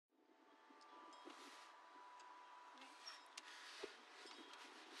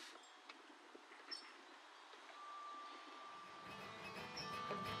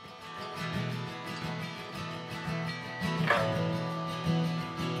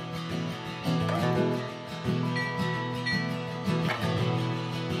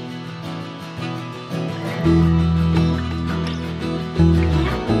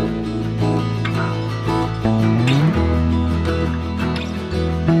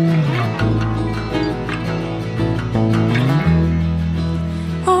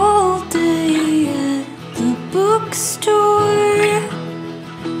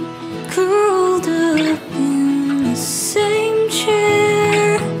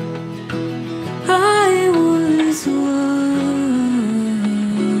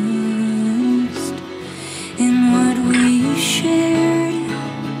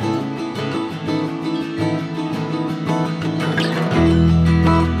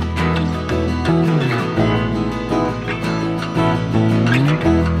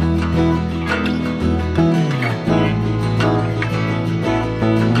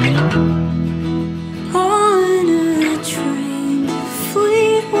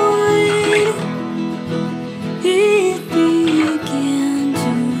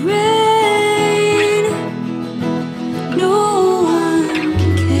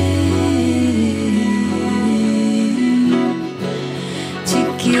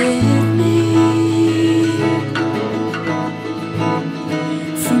get me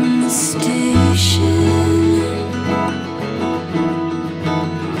from the station.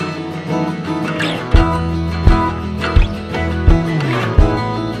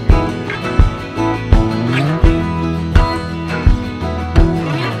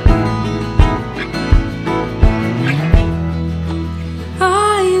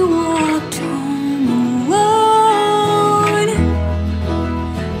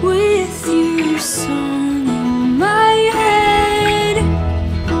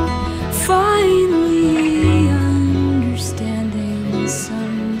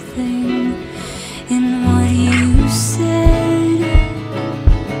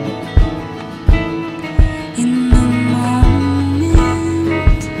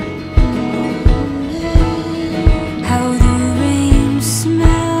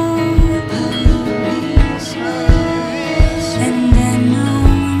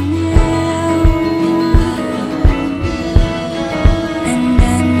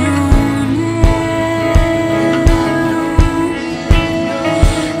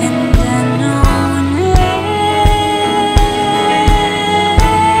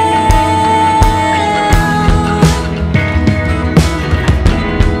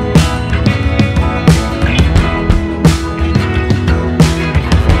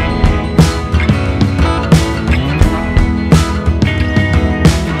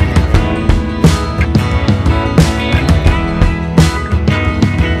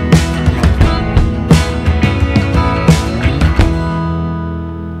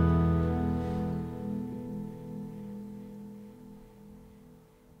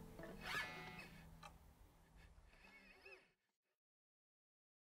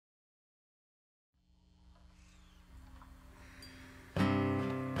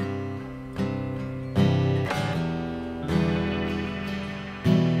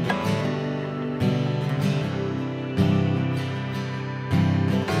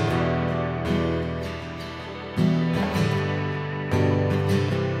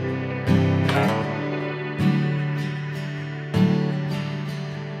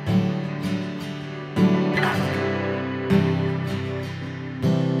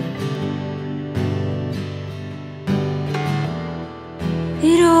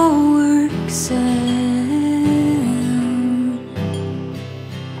 It all works out.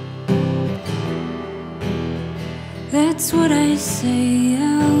 That's what I say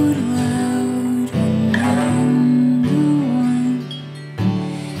out loud when I'm the one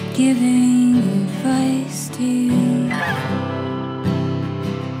giving advice to you.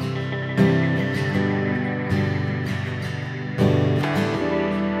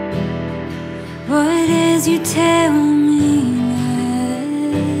 But as you tell me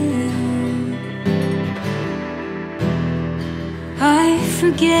I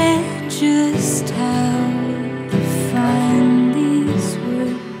forget just how to find these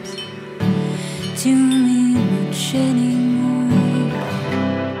words to mean much anymore.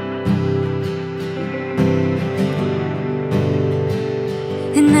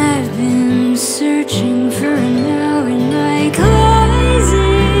 And I've been searching for an hour in my closet,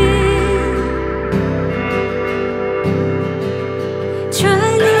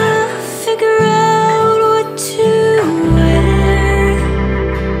 trying to figure out what to wear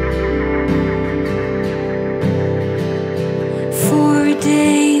for a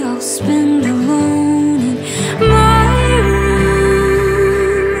day I'll spend alone in my room,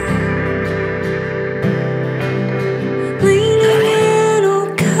 leaning in,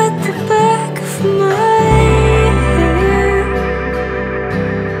 I'll cut the back of my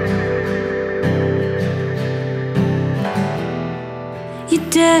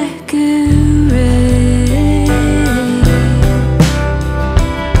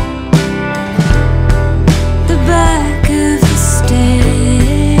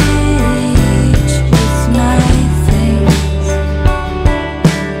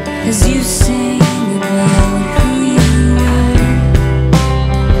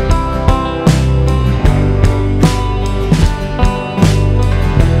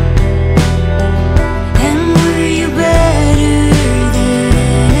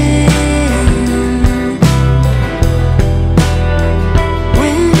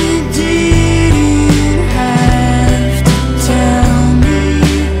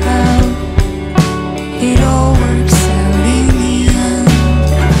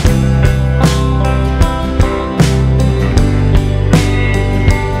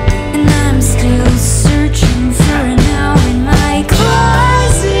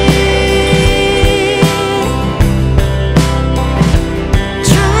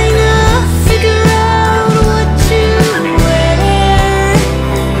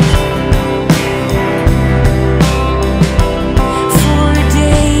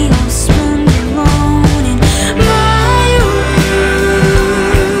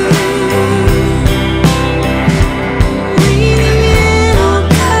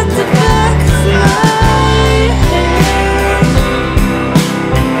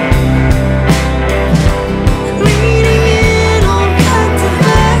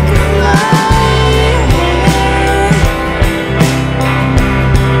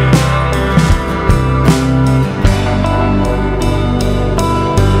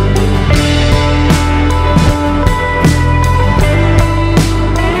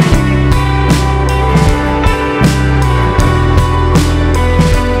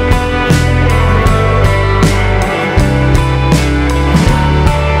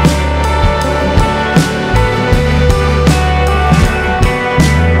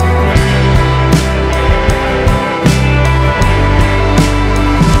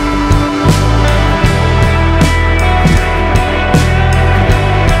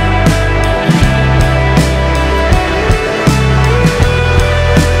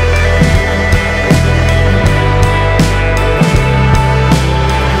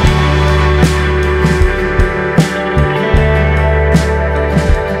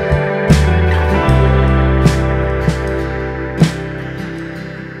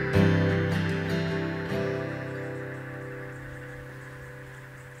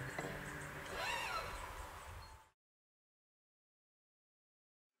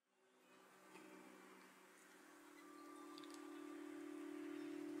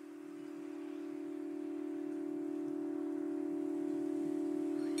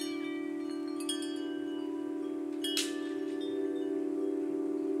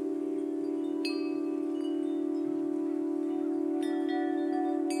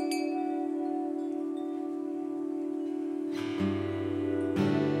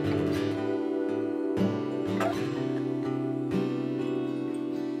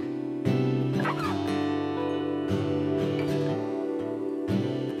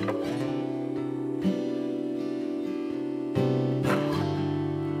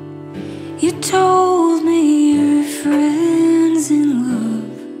you told me your friend's in love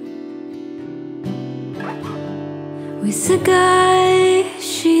with the guy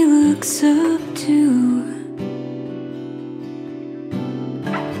she looks up to.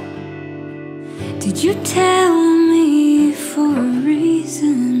 Did you tell me for a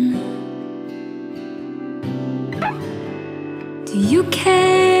reason? Do you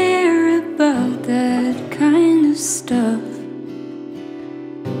care about that kind of stuff?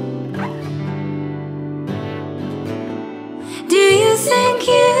 Do you think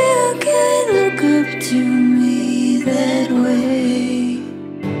you could look up to me that way?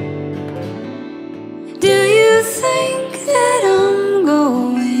 Do you think that I'm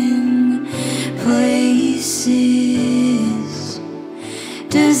going places?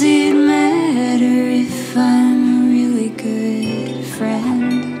 Does it matter if I'm a really good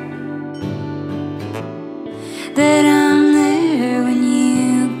friend? That I'm there when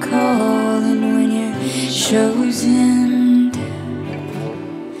you call and when your show's